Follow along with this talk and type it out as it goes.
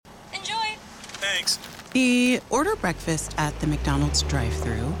Thanks. Order breakfast at the McDonald's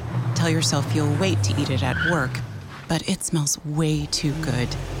drive-thru. Tell yourself you'll wait to eat it at work, but it smells way too good.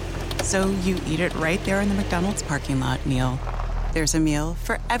 So you eat it right there in the McDonald's parking lot meal. There's a meal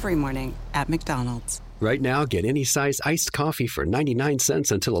for every morning at McDonald's. Right now, get any size iced coffee for 99 cents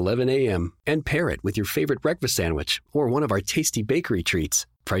until 11 a.m. And pair it with your favorite breakfast sandwich or one of our tasty bakery treats.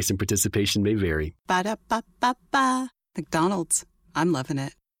 Price and participation may vary. Ba-da-ba-ba-ba. McDonald's. I'm loving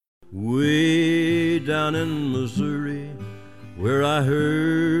it. Way down in Missouri, where I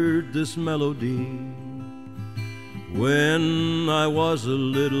heard this melody, when I was a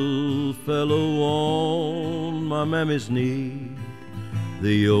little fellow on my mammy's knee,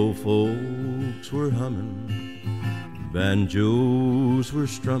 the old folks were humming, banjos were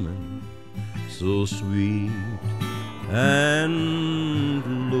strumming, so sweet and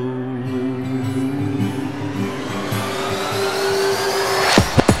low.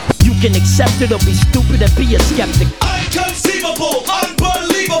 You can accept it or be stupid and be a skeptic. Inconceivable,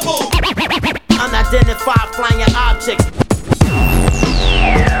 unbelievable. Unidentified flying objects.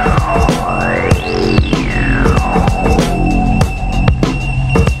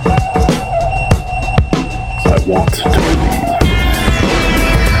 I want to believe.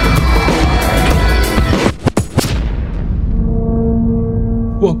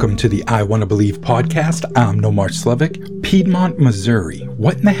 Welcome to the I Want to Believe podcast. I'm Nomar Slevik. Piedmont, Missouri.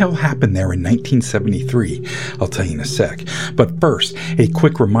 What in the hell happened there in 1973? I'll tell you in a sec. But first, a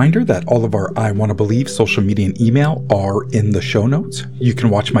quick reminder that all of our I Want to Believe social media and email are in the show notes. You can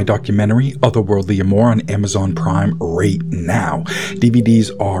watch my documentary, Otherworldly and More, on Amazon Prime right now.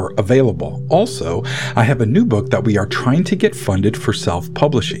 DVDs are available. Also, I have a new book that we are trying to get funded for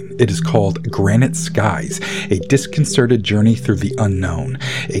self-publishing. It is called Granite Skies, A Disconcerted Journey Through the Unknown.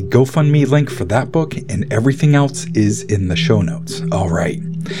 A GoFundMe link for that book and everything else is in the show notes. All right,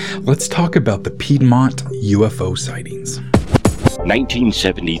 let's talk about the Piedmont UFO sightings.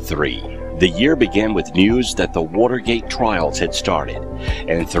 1973. The year began with news that the Watergate trials had started,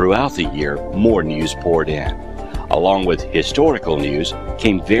 and throughout the year, more news poured in. Along with historical news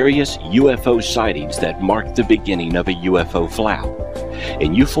came various UFO sightings that marked the beginning of a UFO flap.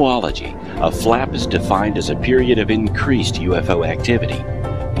 In ufology, a flap is defined as a period of increased UFO activity.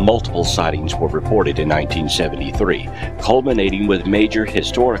 Multiple sightings were reported in 1973, culminating with major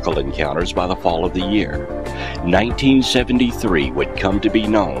historical encounters by the fall of the year. 1973 would come to be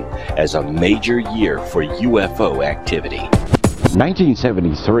known as a major year for UFO activity.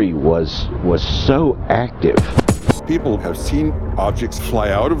 1973 was so active. People have seen objects fly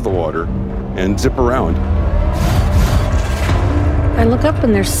out of the water and zip around. I look up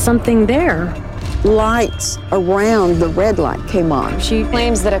and there's something there. Lights around the red light came on. She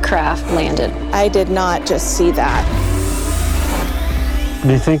claims that a craft landed. I did not just see that.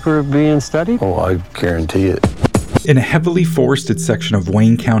 Do you think we're being studied? Oh, I guarantee it. In a heavily forested section of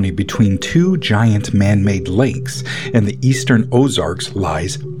Wayne County between two giant man-made lakes in the eastern Ozarks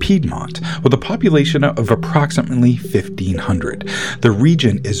lies Piedmont, with a population of approximately 1,500. The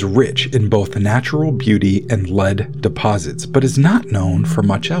region is rich in both natural beauty and lead deposits, but is not known for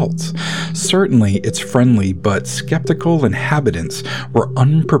much else. Certainly, its friendly but skeptical inhabitants were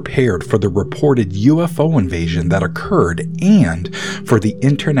unprepared for the reported UFO invasion that occurred and for the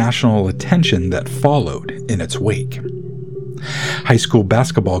international attention that followed in its wake. High school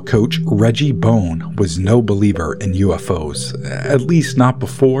basketball coach Reggie Bone was no believer in UFOs, at least not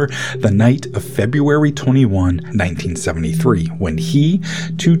before the night of February 21, 1973, when he,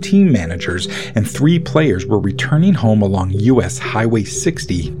 2 team managers, and 3 players were returning home along U.S. Highway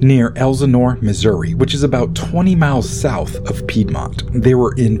 60 near Elsinore, Missouri, which is about 20 miles south of Piedmont. They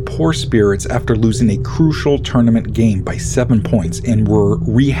were in poor spirits after losing a crucial tournament game by 7 points and were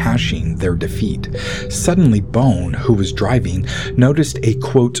rehashing their defeat. Suddenly, Bone, who was driving, noticed a,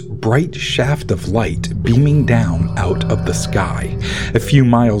 quote, bright shaft of light beaming down out of the sky. A few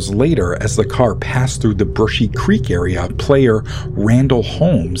miles later, as the car passed through the Brushy Creek area, player Randall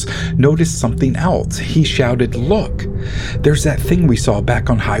Holmes noticed something else. He shouted, "Look, there's that thing we saw back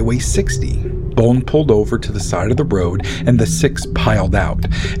on Highway 60. Bone pulled over to the side of the road and the 6 piled out.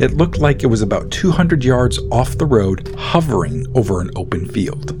 It looked like it was about 200 yards off the road, hovering over an open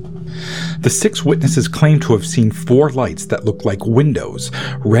field. The 6 witnesses claimed to have seen 4 lights that looked like windows,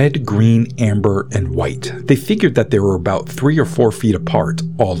 red, green, amber, and white. They figured that they were about 3 or 4 feet apart,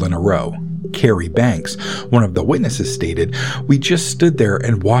 all in a row. Carrie Banks, one of the witnesses, stated, "We just stood there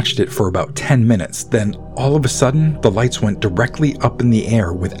and watched it for about 10 minutes. Then, all of a sudden, the lights went directly up in the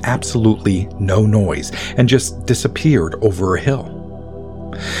air with absolutely no noise and just disappeared over a hill."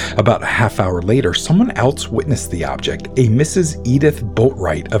 About a half hour later, someone else witnessed the object, a Mrs. Edith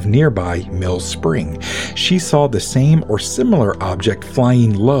Boatwright of nearby Mill Spring. She saw the same or similar object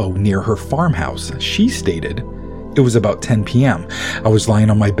flying low near her farmhouse. She stated, "It was about 10 p.m. I was lying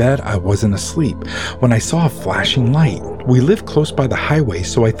on my bed. I wasn't asleep when I saw a flashing light. We live close by the highway,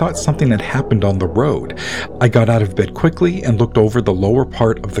 so I thought something had happened on the road. I got out of bed quickly and looked over the lower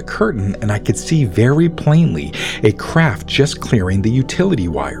part of the curtain, and I could see very plainly a craft just clearing the utility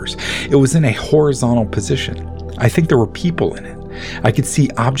wires. It was in a horizontal position. I think there were people in it. I could see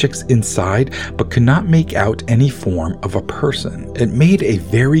objects inside, but could not make out any form of a person. It made a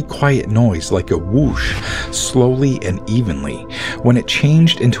very quiet noise like a whoosh, slowly and evenly. When it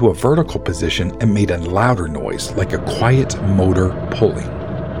changed into a vertical position, it made a louder noise like a quiet motor pulling."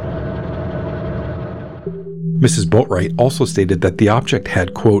 Mrs. Boatwright also stated that the object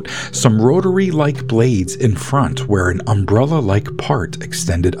had, quote, "some rotary-like blades in front where an umbrella-like part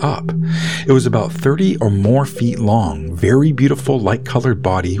extended up. It was about 30 or more feet long, very beautiful light-colored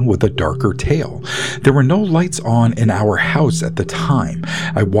body with a darker tail. There were no lights on in our house at the time.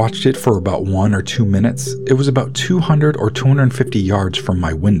 I watched it for about 1 or 2 minutes. It was about 200 or 250 yards from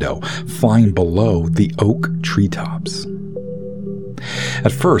my window, flying below the oak treetops."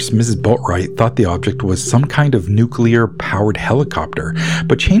 At first, Mrs. Boatwright thought the object was some kind of nuclear-powered helicopter,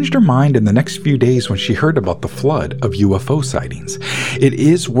 but changed her mind in the next few days when she heard about the flood of UFO sightings. It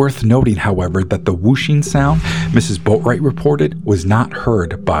is worth noting, however, that the whooshing sound Mrs. Boatwright reported was not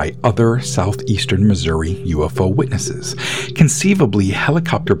heard by other southeastern Missouri UFO witnesses. Conceivably,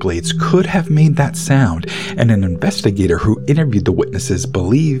 helicopter blades could have made that sound, and an investigator who interviewed the witnesses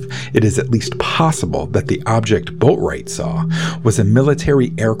believe it is at least possible that the object Boatwright saw was a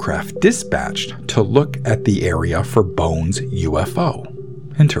military aircraft dispatched to look at the area for Bones UFO.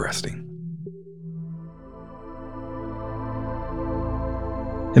 Interesting.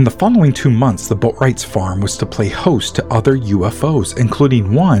 In the following 2 months, the Boatwrights' farm was to play host to other UFOs,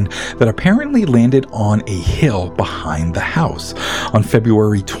 including one that apparently landed on a hill behind the house. On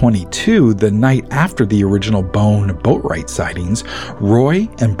February 22, the night after the original Bone Boatwright sightings, Roy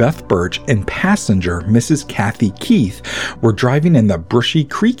and Beth Birch and passenger Mrs. Kathy Keith were driving in the Brushy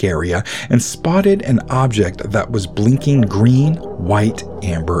Creek area and spotted an object that was blinking green, white,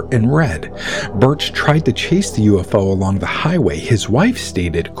 amber, and red. Birch tried to chase the UFO along the highway. His wife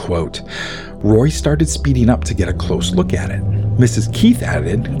stated, quote, "Roy started speeding up to get a close look at it." Mrs. Keith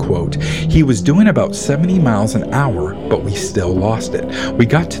added, quote, "He was doing about 70 miles an hour, but we still lost it. We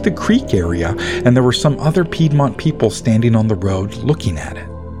got to the creek area, and there were some other Piedmont people standing on the road looking at it."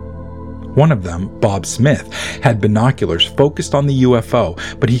 One of them, Bob Smith, had binoculars focused on the UFO,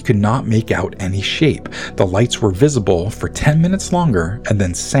 but he could not make out any shape. The lights were visible for 10 minutes longer and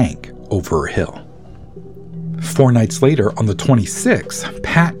then sank over a hill. 4 nights later, on the 26th,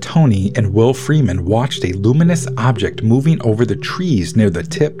 Pat Tony and Will Freeman watched a luminous object moving over the trees near the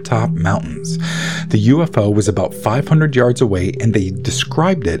Tip Top Mountains. The UFO was about 500 yards away, and they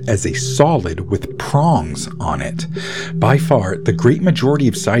described it as a solid with prongs on it. By far, the great majority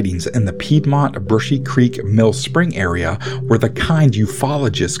of sightings in the Piedmont Brushy Creek Mill Spring area were the kind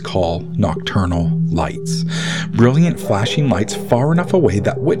ufologists call nocturnal lights. Brilliant flashing lights far enough away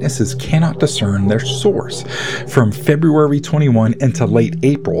that witnesses cannot discern their source. From February 21 into late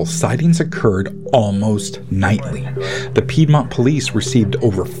April, sightings occurred almost nightly. The Piedmont police received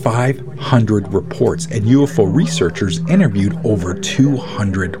over 500 reports, and UFO researchers interviewed over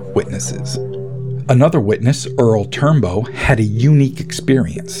 200 witnesses. Another witness, Earl Turnbow, had a unique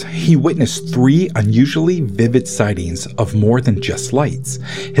experience. He witnessed 3 unusually vivid sightings of more than just lights.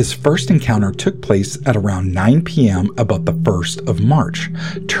 His first encounter took place at around 9 p.m. about the 1st of March.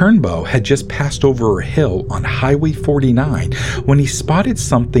 Turnbow had just passed over a hill on Highway 49 when he spotted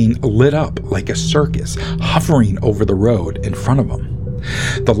something lit up like a circus hovering over the road in front of him.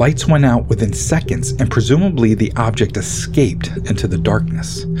 The lights went out within seconds, and presumably the object escaped into the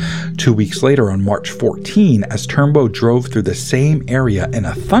darkness. 2 weeks later, on March 14, as Turnbow drove through the same area in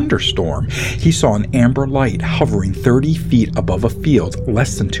a thunderstorm, he saw an amber light hovering 30 feet above a field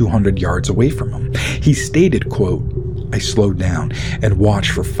less than 200 yards away from him. He stated, quote, "I slowed down and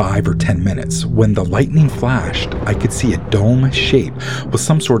watched for 5 or 10 minutes. When the lightning flashed, I could see a dome shape with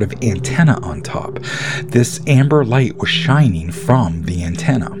some sort of antenna on top. This amber light was shining from the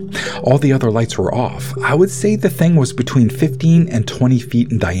antenna. All the other lights were off. I would say the thing was between 15 and 20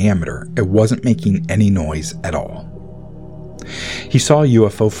 feet in diameter. It wasn't making any noise at all." He saw a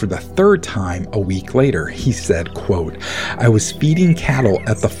UFO for the 3rd time a week later. He said, quote, "I was feeding cattle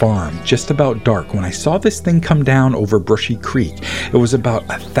at the farm just about dark when I saw this thing come down over Brushy Creek. It was about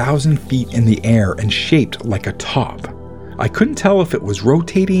 1,000 feet in the air and shaped like a top. I couldn't tell if it was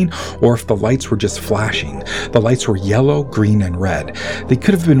rotating or if the lights were just flashing. The lights were yellow, green, and red. They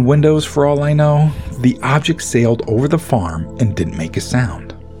could have been windows for all I know. The object sailed over the farm and didn't make a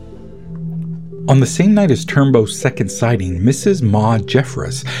sound. On the same night as Turnbow's second sighting, Mrs. Ma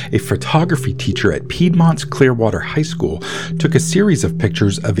Jeffress, a photography teacher at Piedmont's Clearwater High School, took a series of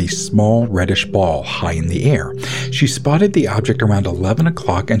pictures of a small reddish ball high in the air. She spotted the object around 11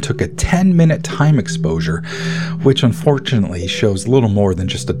 o'clock and took a 10-minute time exposure, which unfortunately shows little more than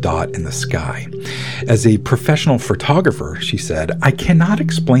just a dot in the sky. As a professional photographer, she said, "I cannot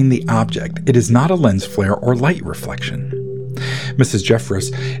explain the object. It is not a lens flare or light reflection." Mrs.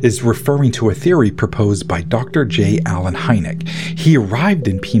 Jeffress is referring to a theory proposed by Dr. J. Allen Hynek. He arrived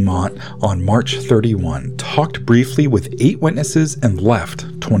in Piedmont on March 31, talked briefly with 8 witnesses, and left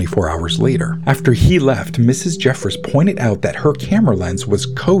 24 hours later. After he left, Mrs. Jeffress pointed out that her camera lens was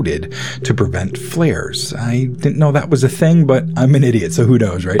coated to prevent flares. I didn't know that was a thing, but I'm an idiot, so who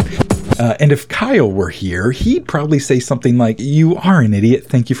knows, right? And if Kyle were here, he'd probably say something like, "You are an idiot,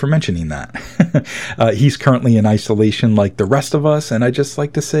 thank you for mentioning that." He's currently in isolation like the rest of us, and I just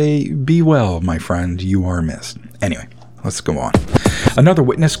like to say, be well, my friend, you are missed. Anyway, let's go on. Another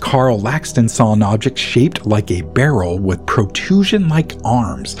witness, Carl Laxton, saw an object shaped like a barrel with protrusion-like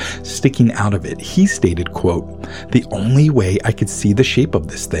arms sticking out of it. He stated, quote, "The only way I could see the shape of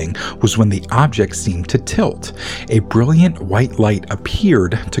this thing was when the object seemed to tilt. A brilliant white light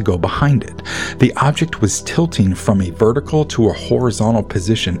appeared to go behind it. The object was tilting from a vertical to a horizontal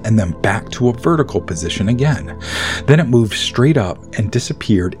position and then back to a vertical position again. Then it moved straight up and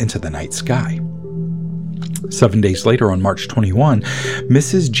disappeared into the night sky." 7 days later, on March 21,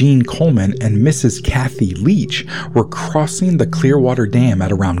 Mrs. Jean Coleman and Mrs. Kathy Leach were crossing the Clearwater Dam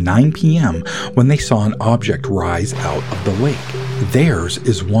at around 9 p.m. when they saw an object rise out of the lake. Theirs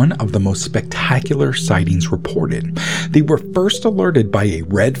is one of the most spectacular sightings reported. They were first alerted by a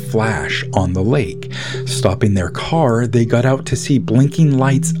red flash on the lake. Stopping their car, they got out to see blinking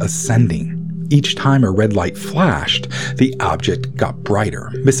lights ascending. Each time a red light flashed, the object got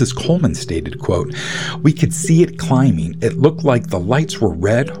brighter. Mrs. Coleman stated, quote, "We could see it climbing. It looked like the lights were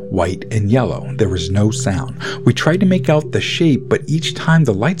red, white, and yellow. There was no sound. We tried to make out the shape, but each time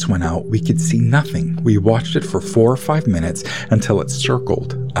the lights went out, we could see nothing. We watched it for 4 or 5 minutes until it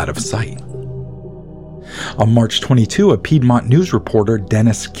circled out of sight." On March 22, a Piedmont news reporter,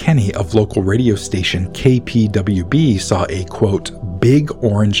 Dennis Kenny of local radio station KPWB, saw a, quote, "big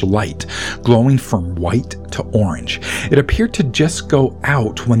orange light glowing from white to orange. It appeared to just go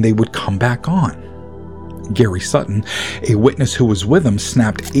out when they would come back on." Gary Sutton, a witness who was with him,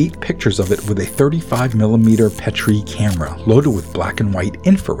 snapped 8 pictures of it with a 35mm Petri camera loaded with black and white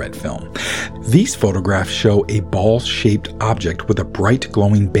infrared film. These photographs show a ball-shaped object with a bright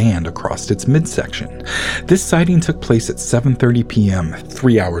glowing band across its midsection. This sighting took place at 7:30 p.m.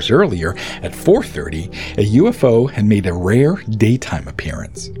 3 hours earlier, at 4:30, a UFO had made a rare daytime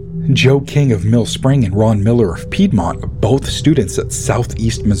appearance. Joe King of Mill Spring and Ron Miller of Piedmont, both students at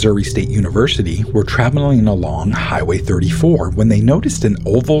Southeast Missouri State University, were traveling along Highway 34 when they noticed an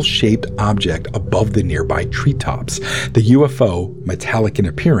oval-shaped object above the nearby treetops. The UFO, metallic in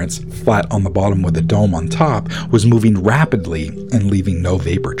appearance, flat on the bottom with a dome on top, was moving rapidly and leaving no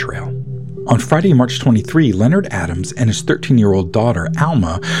vapor trail. On Friday, March 23, Leonard Adams and his 13-year-old daughter,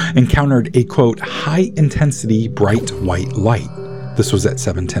 Alma, encountered a, quote, "high-intensity bright white light." This was at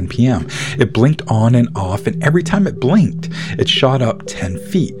 7:10 p.m. It blinked on and off, and every time it blinked, it shot up 10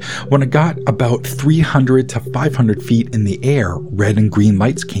 feet. When it got about 300 to 500 feet in the air, red and green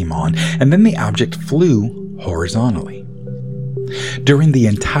lights came on, and then the object flew horizontally. During the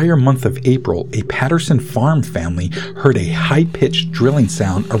entire month of April, a Patterson farm family heard a high-pitched drilling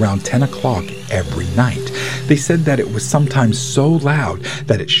sound around 10 o'clock every night. They said that it was sometimes so loud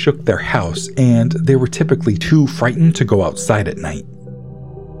that it shook their house, and they were typically too frightened to go outside at night.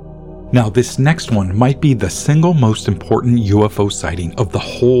 Now, this next one might be the single most important UFO sighting of the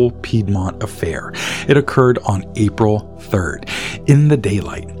whole Piedmont affair. It occurred on April 3rd, in the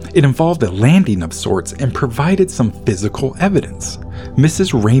daylight. It involved a landing of sorts and provided some physical evidence.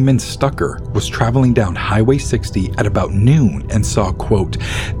 Mrs. Raymond Stucker was traveling down Highway 60 at about noon and saw, quote,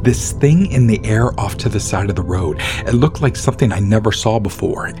 "this thing in the air off to the side of the road. It looked like something I never saw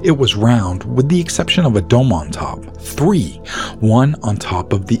before. It was round, with the exception of a dome on top. 3, one on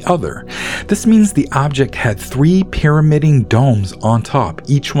top of the other. This means the object had 3 pyramiding domes on top,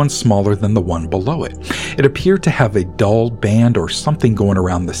 each one smaller than the one below it. It appeared to have a dull band or something going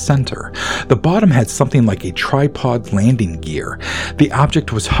around the center. The bottom had something like a tripod landing gear. The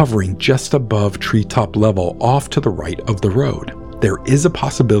object was hovering just above treetop level off to the right of the road. There is a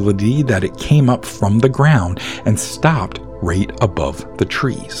possibility that it came up from the ground and stopped right above the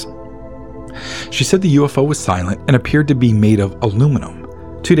trees. She said the UFO was silent and appeared to be made of aluminum.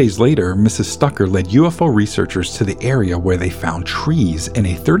 2 days later, Mrs. Stucker led UFO researchers to the area where they found trees in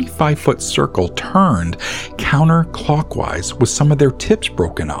a 35-foot circle turned counterclockwise with some of their tips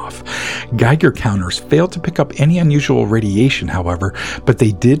broken off. Geiger counters failed to pick up any unusual radiation, however, but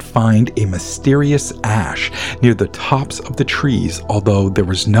they did find a mysterious ash near the tops of the trees, although there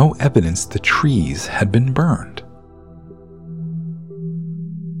was no evidence the trees had been burned.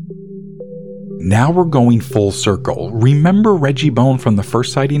 Now we're going full circle. Remember Reggie Bone from the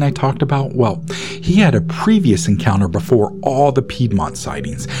first sighting I talked about? Well, he had a previous encounter before all the Piedmont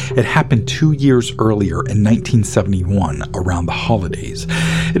sightings. It happened 2 years earlier in 1971, around the holidays.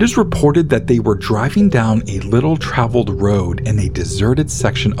 It is reported that they were driving down a little traveled road in a deserted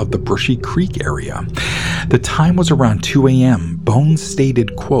section of the Brushy Creek area. The time was around 2 a.m. Bone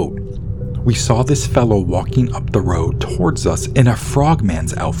stated, quote, "We saw this fellow walking up the road towards us in a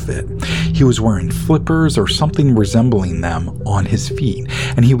frogman's outfit. He was wearing flippers or something resembling them on his feet,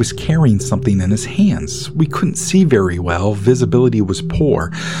 and he was carrying something in his hands. We couldn't see very well, visibility was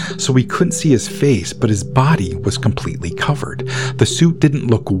poor, so we couldn't see his face, but his body was completely covered. The suit didn't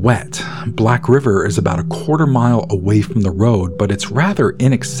look wet. Black River is about a quarter mile away from the road, but it's rather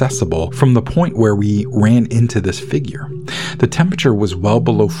inaccessible from the point where we ran into this figure. The temperature was well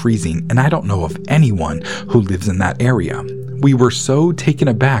below freezing, and I don't know of anyone who lives in that area. We were so taken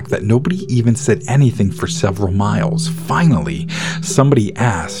aback that nobody even said anything for several miles. Finally, somebody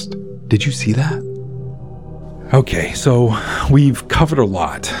asked, 'Did you see that?'" Okay, so we've covered a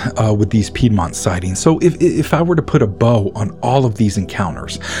lot with these Piedmont sightings. So if I were to put a bow on all of these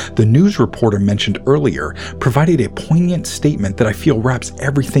encounters, the news reporter mentioned earlier provided a poignant statement that I feel wraps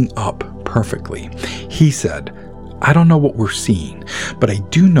everything up perfectly. He said, "I don't know what we're seeing, but I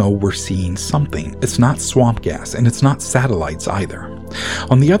do know we're seeing something. It's not swamp gas, and it's not satellites either.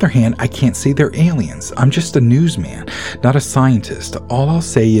 On the other hand, I can't say they're aliens. I'm just a newsman, not a scientist. All I'll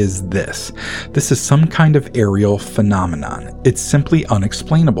say is this. This is some kind of aerial phenomenon. It's simply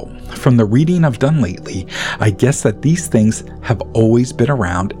unexplainable. From the reading I've done lately, I guess that these things have always been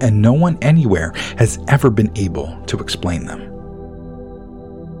around, and no one anywhere has ever been able to explain them."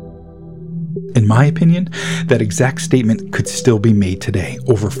 In my opinion, that exact statement could still be made today,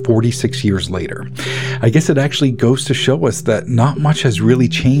 over 46 years later. I guess it actually goes to show us that not much has really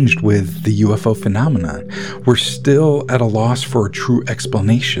changed with the UFO phenomenon. We're still at a loss for a true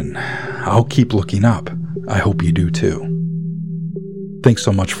explanation. I'll keep looking up. I hope you do too. Thanks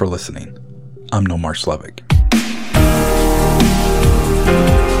so much for listening. I'm Nomar Slevik.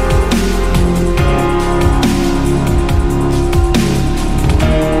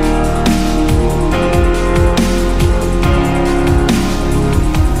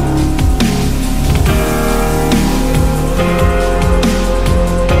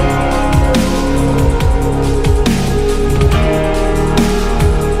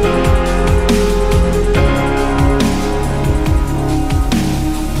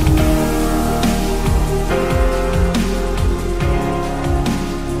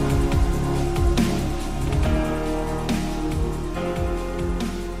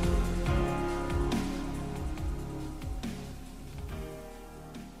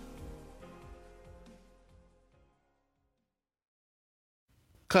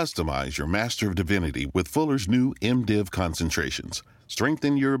 Customize your Master of Divinity with Fuller's new MDiv concentrations.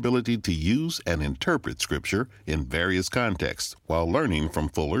 Strengthen your ability to use and interpret Scripture in various contexts while learning from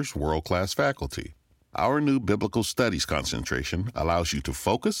Fuller's world-class faculty. Our new Biblical Studies concentration allows you to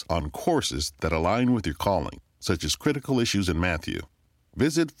focus on courses that align with your calling, such as critical issues in Matthew.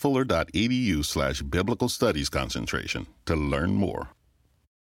 Visit fuller.edu/biblical studies concentration to learn more.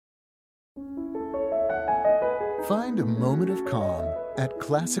 Find a moment of calm at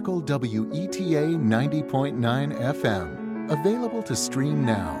Classical WETA 90.9 FM. Available to stream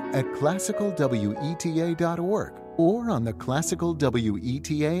now at classicalweta.org or on the Classical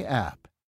WETA app.